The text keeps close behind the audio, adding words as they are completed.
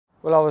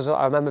Well,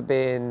 I remember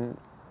being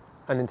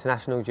on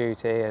international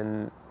duty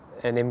and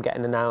him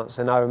getting announced,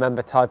 and I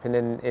remember typing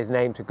in his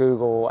name to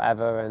Google or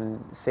whatever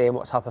and seeing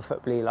what type of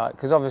football he liked,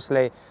 because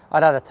obviously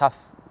I'd had a tough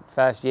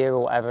first year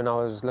or whatever, and I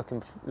was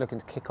looking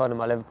to kick on in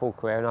my Liverpool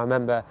career, and I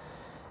remember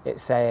it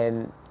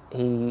saying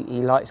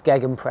he likes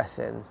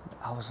gegenpressing.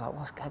 I was like,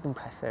 what's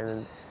gegenpressing?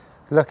 And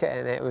to look at it,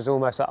 and it was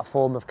almost like a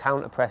form of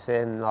counter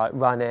pressing, like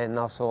running, and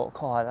I thought,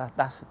 God,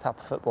 that's the type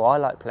of football I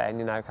like playing,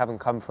 you know, having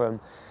come from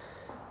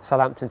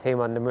Southampton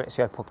team under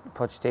Mauricio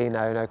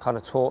Pochettino, you know, kind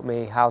of taught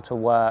me how to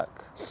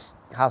work,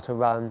 how to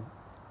run,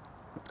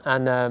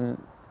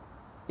 and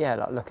yeah,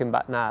 like looking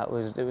back now, it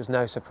was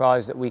no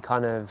surprise that we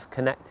kind of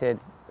connected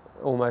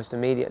almost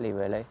immediately.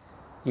 Really,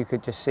 you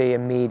could just see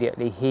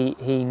immediately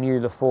he knew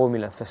the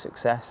formula for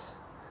success.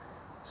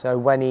 So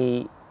when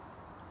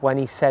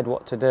he said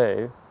what to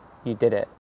do, you did it.